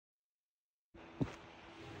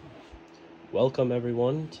Welcome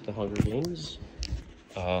everyone to the Hunger Games.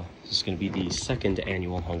 This is going to be the second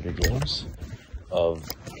annual Hunger Games of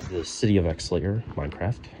the city of Xlair,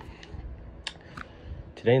 Minecraft.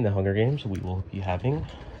 Today in the Hunger Games, we will be having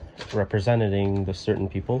representing the certain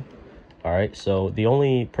people. All right, so the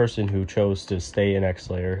only person who chose to stay in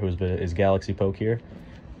Xlair is Galaxy Poke here.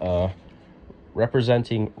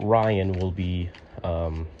 Representing Ryan will be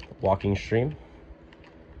Walking Stream.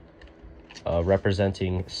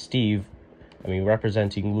 Representing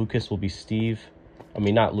Lucas will be Steve.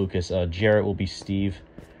 Not Lucas, Jarrett will be Steve.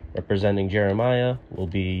 Representing Jeremiah will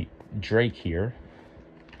be Drake here.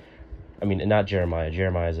 Not Jeremiah.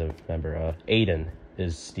 Jeremiah is a member. Aiden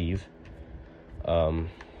is Steve.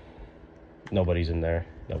 Nobody's in there.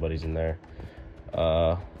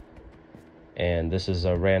 And this is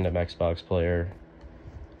a random Xbox player.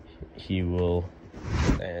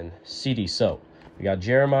 And CD. So, we got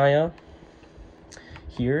Jeremiah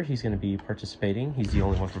here. He's going to be participating. He's the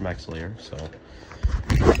only one from Xlair, so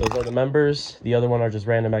those are the members. The other one are just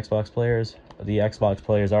random Xbox players. The Xbox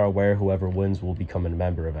players are aware whoever wins will become a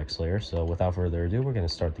member of Xlair. So without further ado, we're going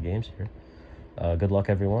to start the games here. Good luck,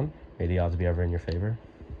 everyone. May the odds be ever in your favor.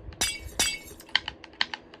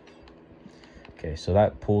 Okay, so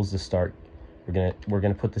that pulls the start. We're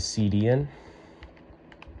gonna put the CD in,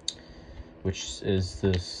 which is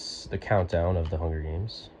the countdown of the Hunger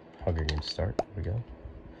Games. Hunger Games start. Here we go.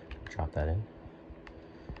 Drop that in.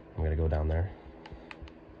 I'm gonna go down there.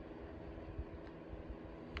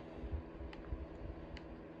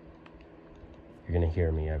 You're gonna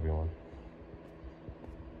hear me, everyone.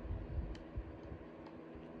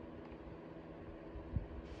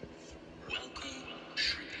 Welcome,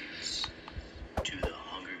 troopers, to the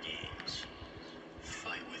Hunger Games.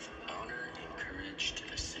 Fight with honor and courage to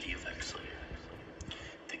the city of Xlair.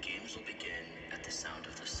 The games will begin at the sound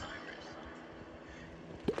of the siren.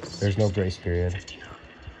 There's no grace period. 59,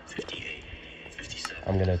 58, 57,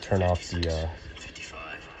 I'm gonna turn off the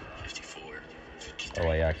 55, 54, 53, oh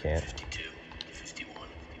wait, I can't. 52, 51,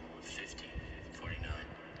 50, 49,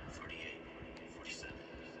 48, 47,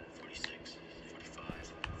 46,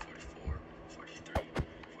 45, 44, 43,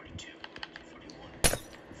 42, 41, 40,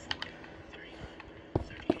 39,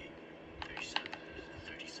 38, 37,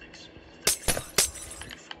 36, 35,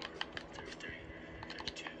 34, 33,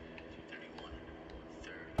 32, 31,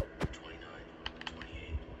 29,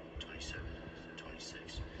 28, 27,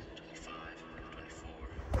 26, 25, 24,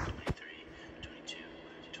 23, 22,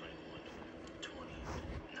 21, 20,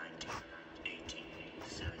 19, 18,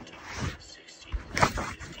 17, 16,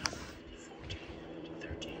 15, 14,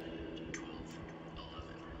 13, 12, 11,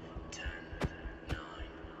 10, 9,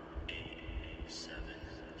 8, 7,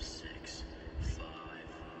 6, 5,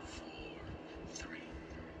 4, 3,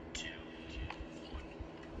 2, 1.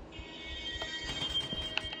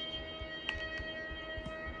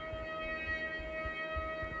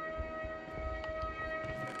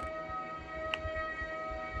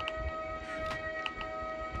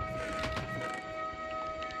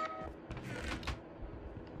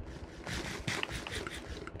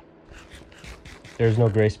 There's no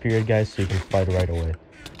grace period, guys, so you can fight right away.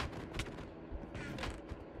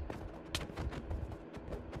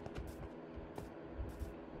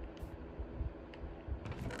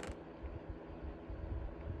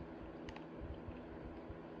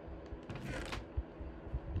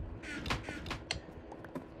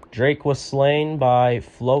 Drake was slain by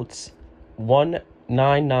Floats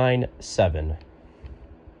 1997.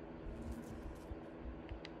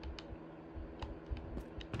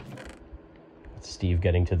 Steve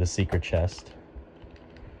getting to the secret chest.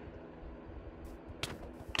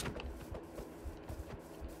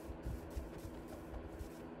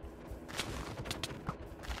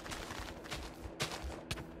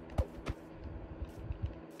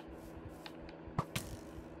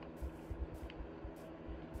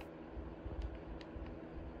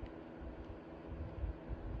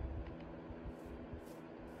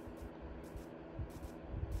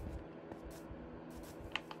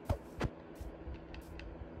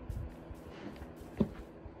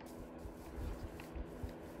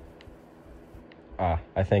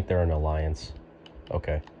 I think they're an alliance.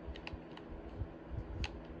 Okay.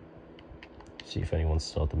 See if anyone's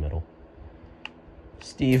still at the middle.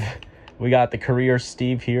 Steve, we got the career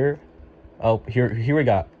Steve here. Oh, here we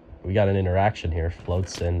got an interaction here.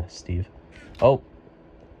 Floats and Steve. Oh,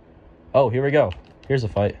 here we go. Here's a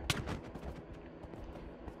fight.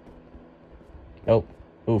 Oh,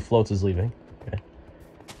 Floats is leaving. Okay.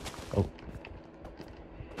 Oh.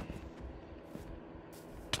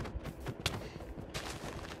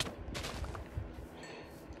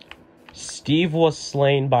 Steve was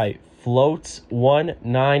slain by Floats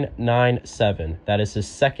 1997. That is his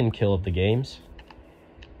second kill of the games.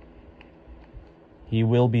 He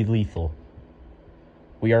will be lethal.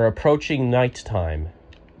 We are approaching nighttime.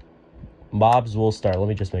 Mobs will start. Let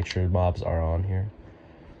me just make sure mobs are on here.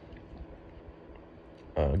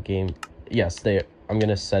 Game. Yes, they. I'm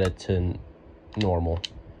gonna set it to normal.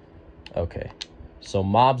 Okay. So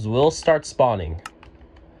mobs will start spawning.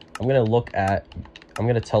 I'm gonna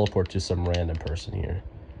teleport to some random person here.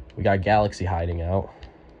 We got Galaxy hiding out.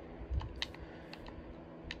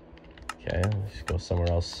 Okay, let's go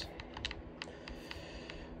somewhere else.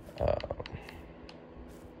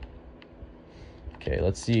 Okay,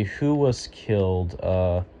 let's see who was killed.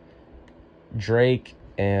 Drake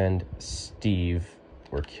and Steve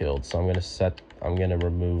were killed, so I'm gonna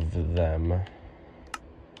remove them.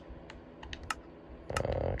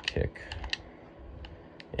 Kick.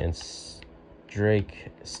 And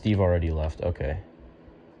Steve already left. Okay.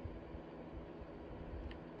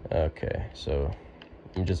 Okay, so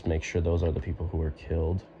let me just make sure those are the people who were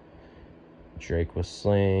killed. Drake was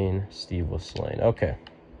slain. Steve was slain. Okay.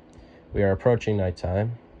 We are approaching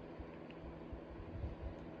nighttime.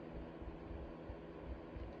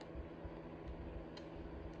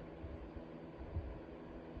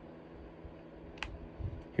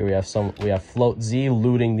 Here we have Float Z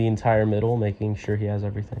looting the entire middle, making sure he has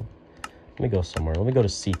everything. Let me go somewhere. Let me go to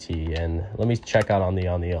CT and let me check out on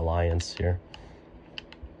the Alliance here.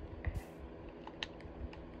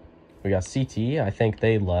 We got CT. I think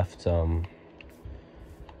they left. I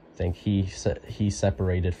think he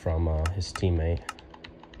separated from his teammate.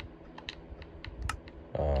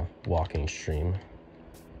 Walking stream.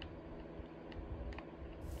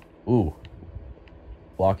 Ooh.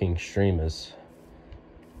 Walking stream is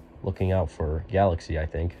looking out for Galaxy, I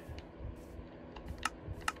think.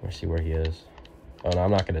 Let's see where he is. Oh, no,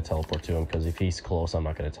 I'm not going to teleport to him because if he's close, I'm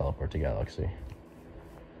not going to teleport to Galaxy.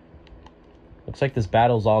 Looks like this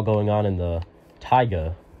battle's all going on in the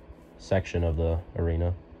Taiga section of the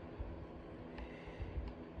arena.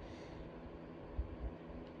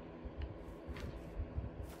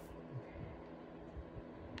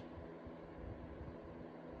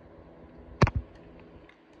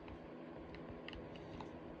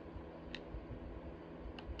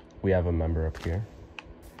 We have a member up here.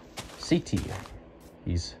 CT.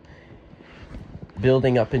 He's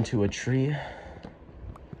building up into a tree,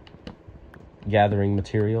 gathering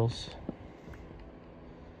materials.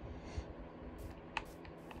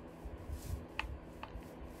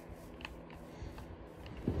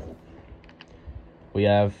 We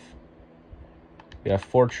have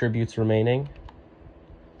 4 tributes remaining.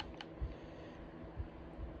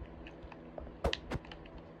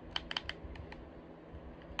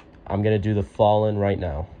 I'm going to do the Fallen right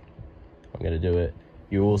now. I'm going to do it.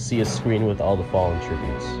 You will see a screen with all the Fallen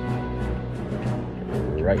tributes.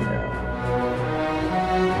 Right now.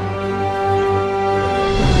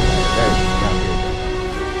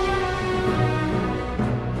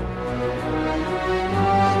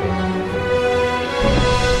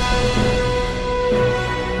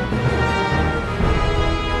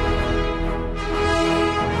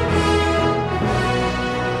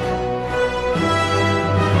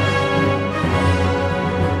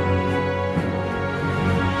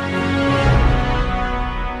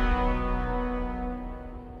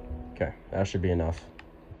 Okay, that should be enough.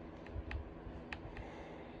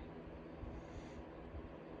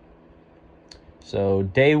 So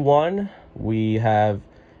day 1, we have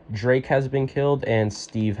Drake has been killed and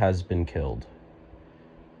Steve has been killed,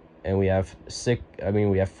 and we have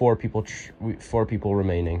 4 people. 4 people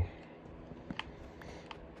remaining.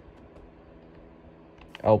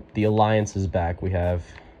 Oh, the Alliance is back. We have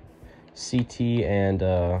CT and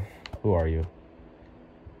who are you?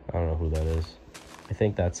 I don't know who that is. I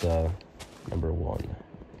think that's number 1.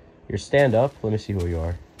 Your stand up. Let me see who you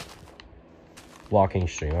are. Walking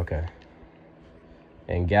stream. Okay.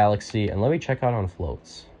 And Galaxy. And let me check out on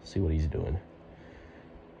Floats. See what he's doing.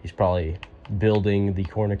 He's probably building the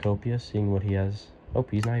cornucopia, seeing what he has. Oh,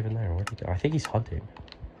 he's not even there. Where'd he go? I think he's hunting.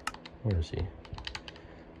 Where is he?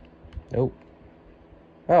 Nope.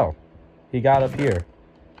 Oh, he got up here.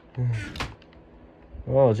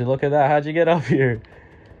 Oh, did you look at that? How'd you get up here?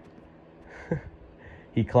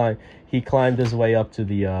 He climbed his way up to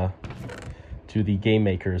the Game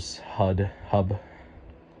Maker's hub,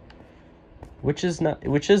 which is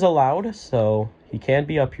allowed, so he can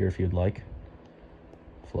be up here if you'd like.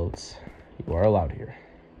 Floats, you are allowed here.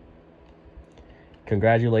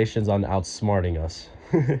 Congratulations on outsmarting us.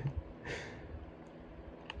 I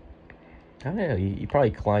don't know, he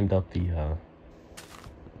probably climbed up the oh,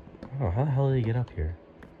 how the hell did he get up here?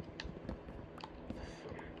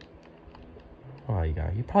 know how you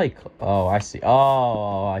got. You probably. Oh, I see.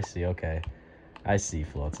 Oh, I see. Okay, I see.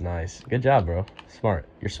 Floats. Nice. Good job, bro. Smart.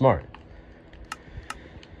 You're smart.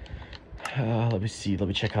 Let me see. Let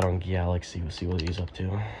me check out on Galaxy. We'll see what he's up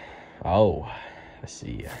to. Oh, I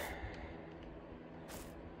see.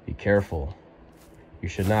 Be careful. You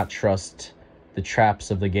should not trust the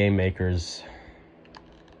traps of the game makers.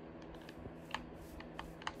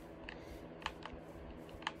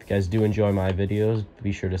 If you guys do enjoy my videos,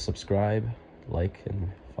 be sure to subscribe, like,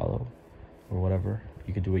 and follow, or whatever.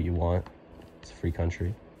 You can do what you want. It's a free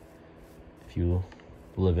country. If you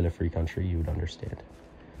live in a free country, you would understand.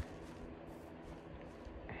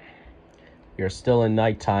 We are still in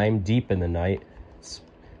nighttime, deep in the night. It's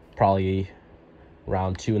probably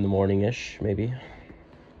around 2 in the morning-ish, maybe.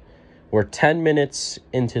 We're 10 minutes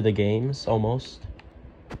into the games, almost.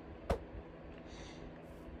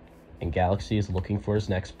 And Galaxy is looking for his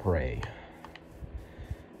next prey.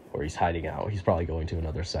 Or he's hiding out. He's probably going to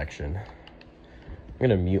another section. I'm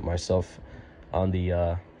gonna mute myself on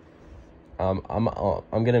the I'm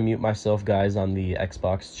gonna mute myself, guys, on the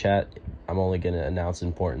Xbox chat. I'm only gonna announce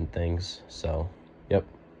important things. So, yep.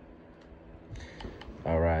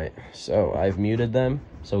 All right. So I've muted them.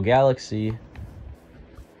 So Galaxy,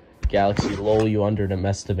 lol, you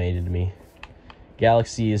underestimated me.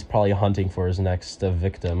 Galaxy is probably hunting for his next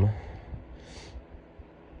victim.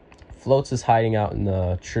 Floats is hiding out in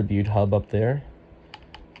the tribute hub up there.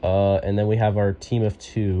 And then we have our team of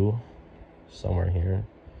 2 somewhere here.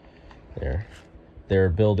 There. They're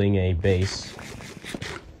building a base.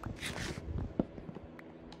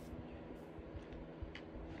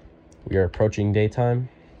 We are approaching daytime.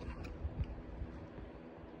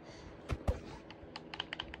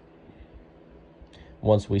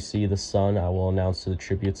 Once we see the sun, I will announce to the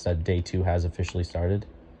tributes that day 2 has officially started.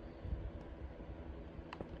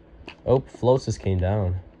 Oh, Floats just came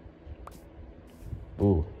down.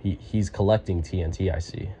 Ooh, he's collecting TNT, I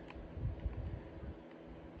see.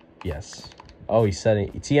 Yes. Oh, he's setting...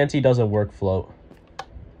 TNT doesn't work, Float.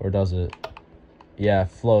 Or does it? Yeah,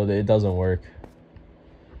 Float, it doesn't work.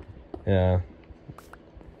 Yeah.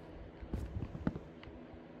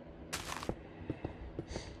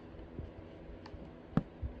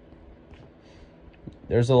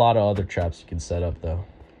 There's a lot of other traps you can set up, though.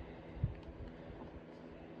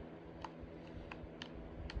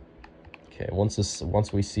 Okay,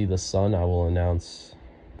 once we see the sun, I will announce.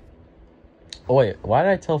 Oh wait, why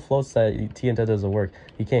did I tell Floats that TNT doesn't work?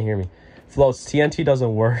 He can't hear me. Floats, TNT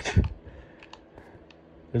doesn't work.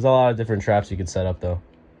 There's a lot of different traps you can set up, though.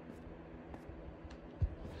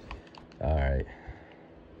 All right.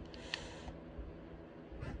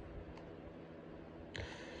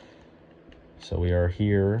 So we are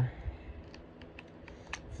here.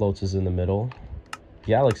 Floats is in the middle.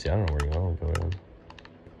 Galaxy, I don't know where you want to go in.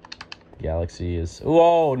 Galaxy is...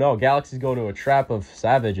 Whoa, no, Galaxy's going to a trap of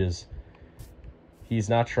savages. He's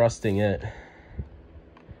not trusting it.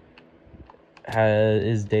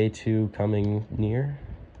 Is day 2 coming near?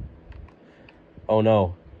 Oh,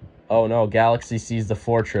 no. Oh, no, Galaxy sees the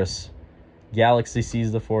fortress. Galaxy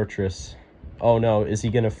sees the fortress. Oh, no, is he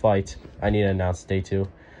going to fight? I need to announce day 2.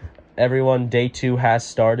 Everyone, day 2 has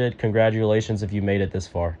started. Congratulations if you made it this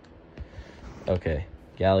far. Okay,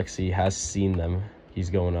 Galaxy has seen them.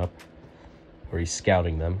 He's going up. Or he's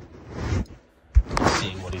scouting them.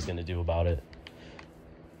 Seeing what he's going to do about it.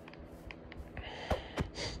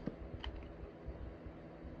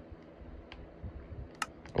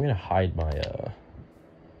 I'm going to hide my,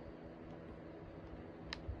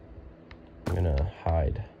 I'm going to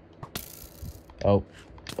hide. Oh,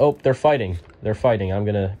 they're fighting. They're fighting. I'm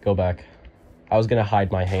going to go back. I was going to hide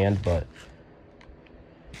my hand, but...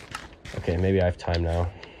 Okay, maybe I have time now.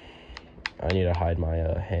 I need to hide my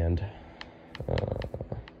hand.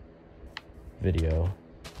 Video.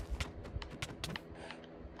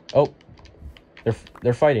 Oh,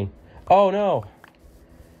 they're fighting. Oh no!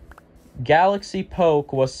 Galaxy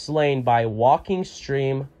Poke was slain by Walking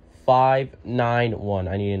Stream 591.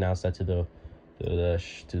 I need to announce that to the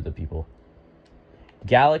people.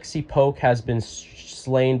 Galaxy Poke has been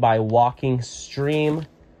slain by Walking Stream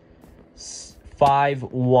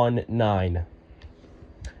 519.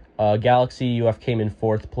 Galaxy, you have came in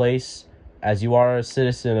 4th place. As you are a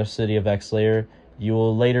citizen of City of Xlair, you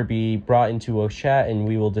will later be brought into a chat, and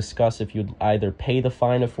we will discuss if you'd either pay the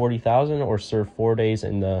fine of 40,000 or serve 4 days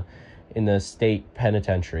in the state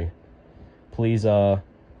penitentiary. Please, you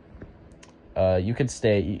could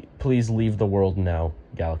stay. Please leave the world now,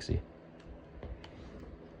 Galaxy.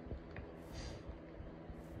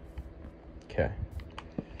 Okay.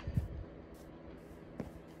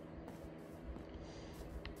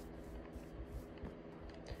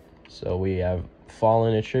 So we have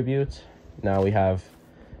fallen attribute. Now we have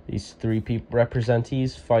these 3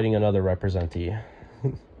 representees fighting another representee.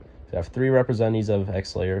 We have 3 representatives of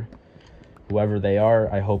Xlair. Whoever they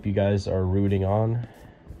are, I hope you guys are rooting on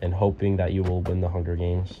and hoping that you will win the Hunger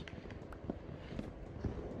Games.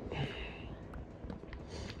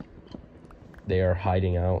 They are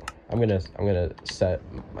hiding out. I'm gonna set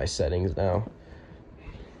my settings now.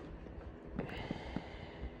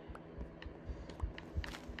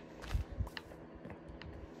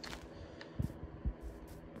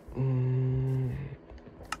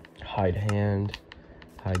 Hide hand,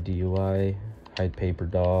 hide DUI, hide paper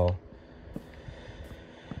doll.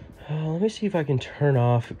 Let me see if I can turn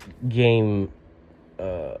off gamer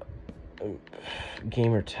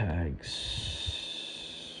tags.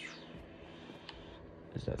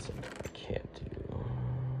 Is that something I can't do?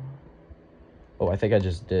 Oh, I think I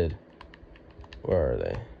just did. Where are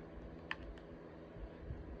they?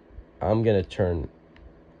 I'm gonna turn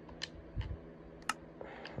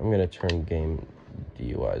game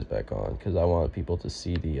DUIs back on because I want people to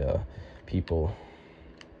see the people.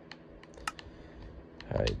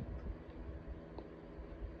 Hide.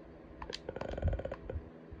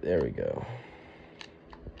 There we go.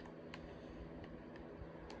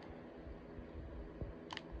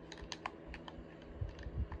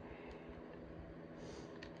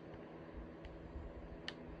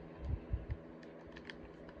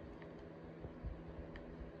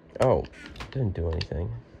 Oh, didn't do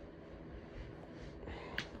anything.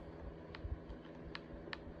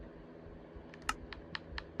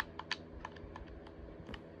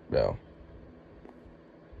 No.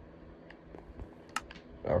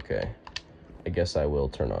 Okay. I guess I will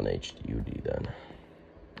turn on HUD then.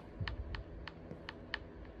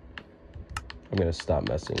 I'm gonna stop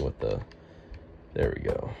messing with the... There we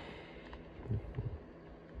go.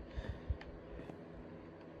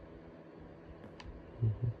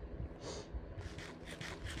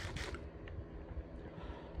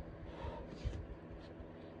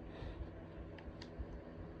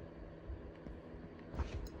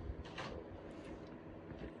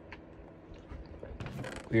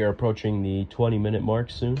 We are approaching the 20-minute mark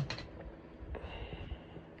soon. Let's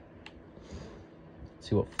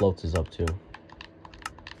see what Floats is up to.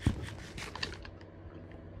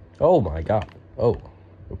 Oh my god. Oh,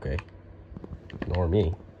 okay. Ignore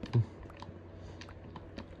me.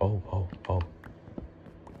 Oh.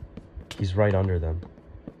 He's right under them.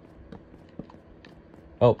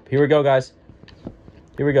 Oh, here we go, guys.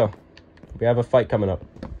 Here we go. We have a fight coming up.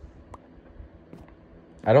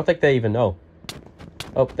 I don't think they even know.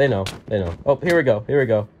 Oh, they know. They know. Oh, here we go. Here we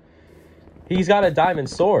go. He's got a diamond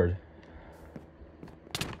sword.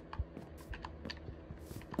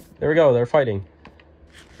 There we go. They're fighting.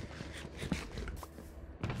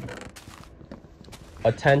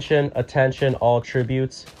 Attention, attention, all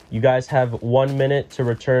tributes. You guys have 1 minute to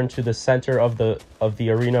return to the center of the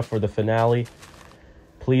arena for the finale.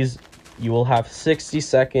 Please, you will have 60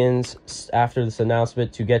 seconds after this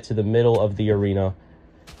announcement to get to the middle of the arena.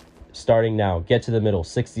 Starting now. Get to the middle.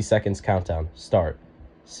 60 seconds countdown. Start.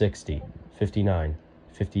 60, 59,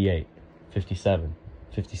 58, 57,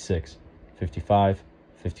 56, 55,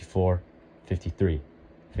 54, 53,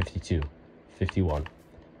 52, 51,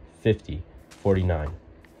 50, 49,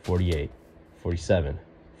 48, 47,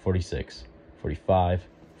 46, 45,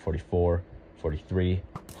 44, 43,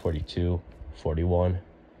 42, 41,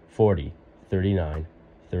 40, 39,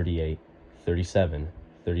 38, 37,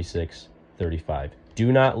 36, 35.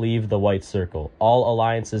 Do not leave the white circle. All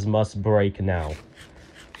alliances must break now.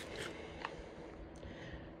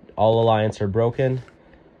 All alliances are broken.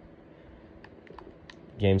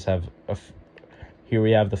 Games have... Here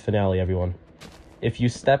we have the finale, everyone. If you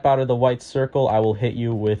step out of the white circle, I will hit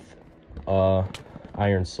you with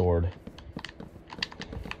iron sword.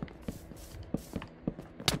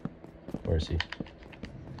 Where is he?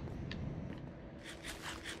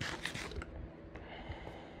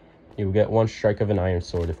 You will get 1 strike of an iron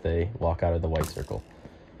sword if they walk out of the white circle.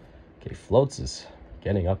 Okay, Floats is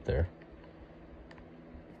getting up there.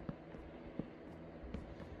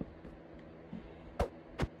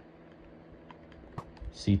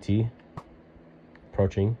 CT.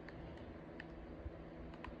 Approaching.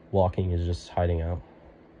 Walking is just hiding out.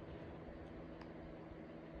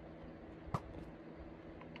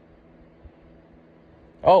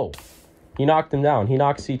 Oh! He knocked him down. He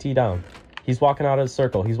knocked CT down. He's walking out of the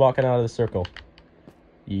circle. He's walking out of the circle.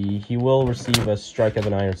 He will receive a strike of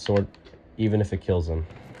an iron sword, even if it kills him.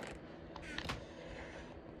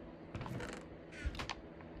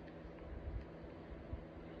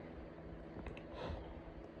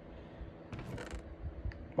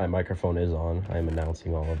 My microphone is on. I am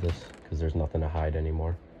announcing all of this because there's nothing to hide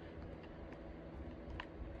anymore.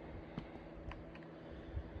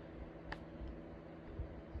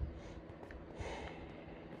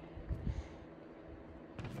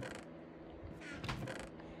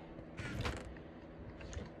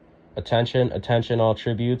 Attention, attention all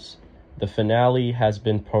tributes. The finale has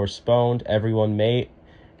been postponed. Everyone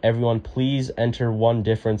please enter one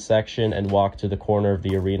different section and walk to the corner of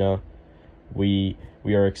the arena.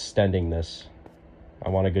 We are extending this. I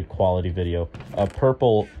want a good quality video.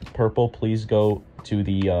 Purple, please go to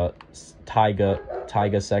the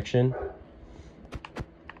Taiga section.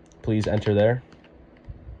 Please enter there.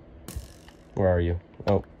 Where are you?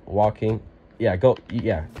 Oh, walking. Yeah, go.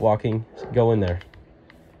 Yeah, walking. Go in there.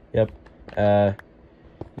 Yep.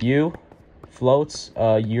 You, Floats,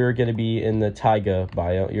 you're gonna be in the Taiga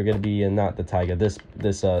biome. You're gonna be in, not the Taiga, this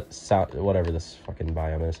south, whatever this fucking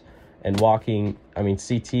biome is. And walking, I mean,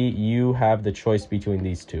 CT, you have the choice between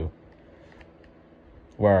these two.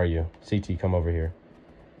 Where are you? CT, come over here.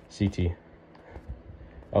 CT.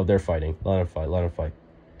 Oh, they're fighting. Let them fight. Let them fight.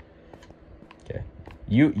 Okay.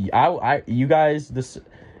 You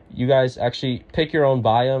guys actually pick your own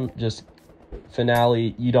biome. Just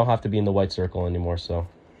finale. You don't have to be in the white circle anymore. So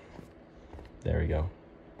there we go.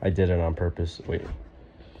 I did it on purpose. Wait.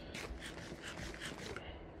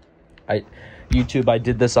 YouTube, I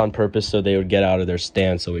did this on purpose so they would get out of their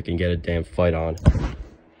stand so we can get a damn fight on.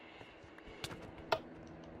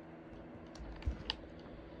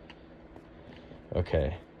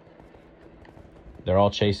 Okay. They're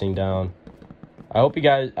all chasing down. I hope you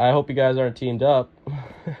guys aren't teamed up.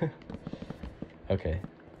 Okay.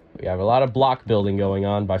 We have a lot of block building going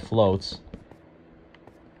on by Floats.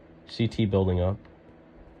 CT building up.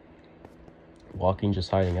 Walking, just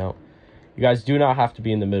hiding out. You guys do not have to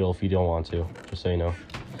be in the middle if you don't want to, just so you know.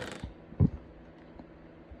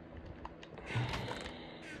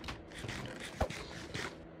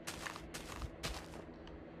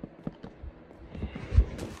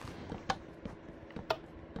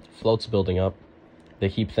 Float's building up. They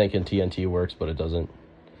keep thinking TNT works, but it doesn't.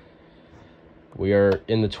 We are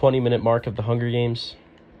in the 20-minute mark of the Hunger Games.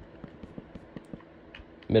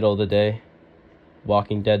 Middle of the day.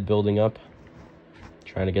 Walking Dead building up.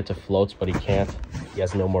 Trying to get to Floats, but he can't. He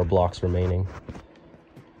has no more blocks remaining.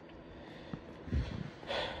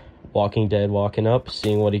 Walking Dead walking up,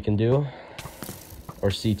 seeing what he can do.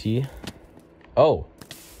 Or CT. Oh.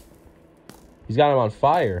 He's got him on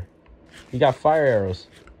fire. He got fire arrows.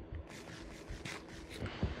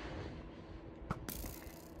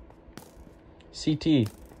 CT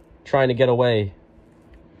trying to get away.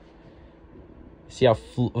 See how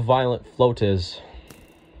violent Float is.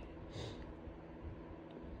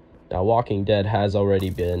 Now, Walking Dead has already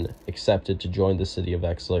been accepted to join the city of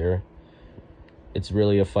Xlair. It's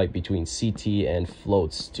really a fight between CT and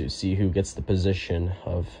Floats to see who gets the position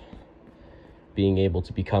of being able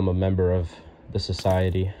to become a member of the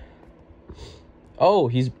society. Oh,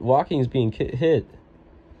 Walking's being hit.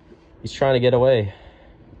 He's trying to get away.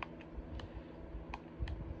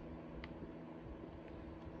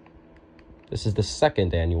 This is the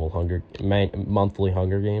second annual monthly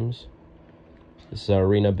Hunger Games. This is an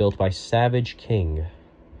arena built by Savage King,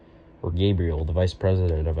 or Gabriel, the vice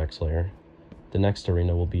president of Xlair. The next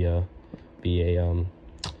arena will be a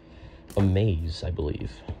maze, I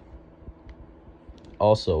believe.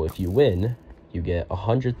 Also, if you win, you get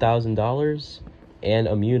 $100,000 and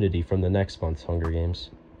immunity from the next month's Hunger Games.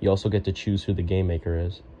 You also get to choose who the game maker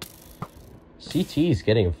is. CT's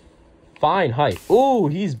getting a fine height. Ooh,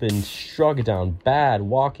 he's been struck down bad.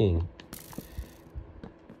 Walking.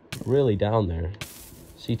 Really down there.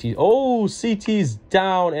 CT. Oh, CT's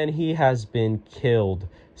down and he has been killed.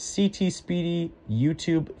 CT Speedy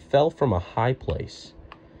YouTube fell from a high place.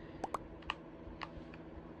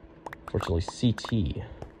 Fortunately, CT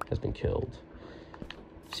has been killed.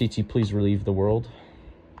 CT, please relieve the world.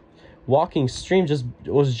 Walking Stream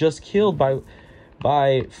was just killed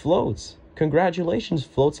by Floats. Congratulations,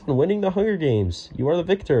 Floats, on winning the Hunger Games. You are the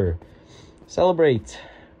victor. Celebrate.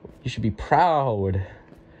 You should be proud.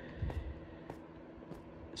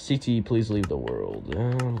 CT, please leave the world.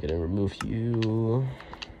 I'm gonna remove you.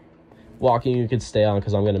 Walking, you could stay on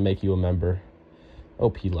because I'm gonna make you a member. Oh,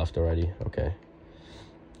 P left already. Okay.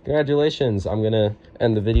 Congratulations. I'm gonna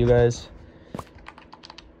end the video, guys.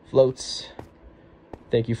 Floats,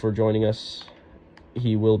 thank you for joining us.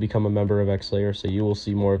 He will become a member of Xlair, so you will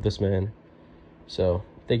see more of this man. So,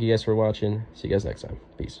 thank you guys for watching. See you guys next time.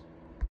 Peace.